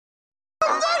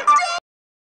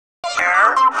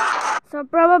So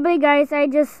probably, guys, I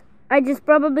just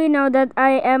probably know that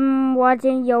I am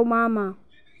watching Yo Mama,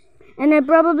 and I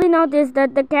probably noticed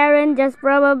that the Karen just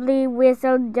probably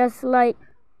whistled just like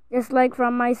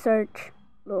from my search.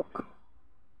 Look,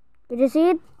 did you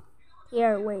see it?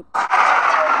 Here, wait.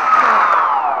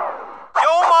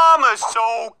 Yo Mama's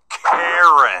so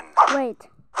Karen. Wait.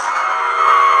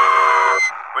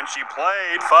 When she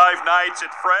played Five Nights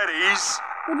at Freddy's.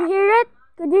 Could you hear it?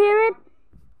 Could you hear it?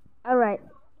 All right.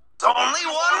 There's only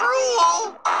one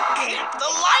rule. Keep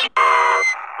the light.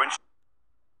 When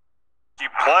she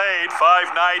played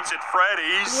Five Nights at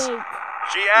Freddy's, Wait.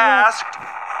 she asked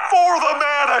for the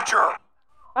manager.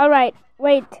 All right.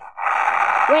 Wait.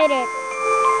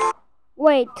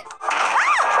 Wait.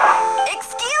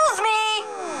 Excuse me.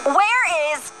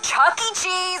 Where is Chuck E.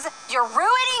 Cheese? You're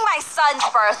ruining my son's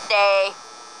birthday.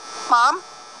 Mom,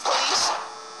 please.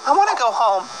 I want to go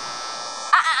home.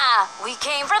 We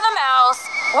came for the mouse.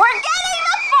 We're getting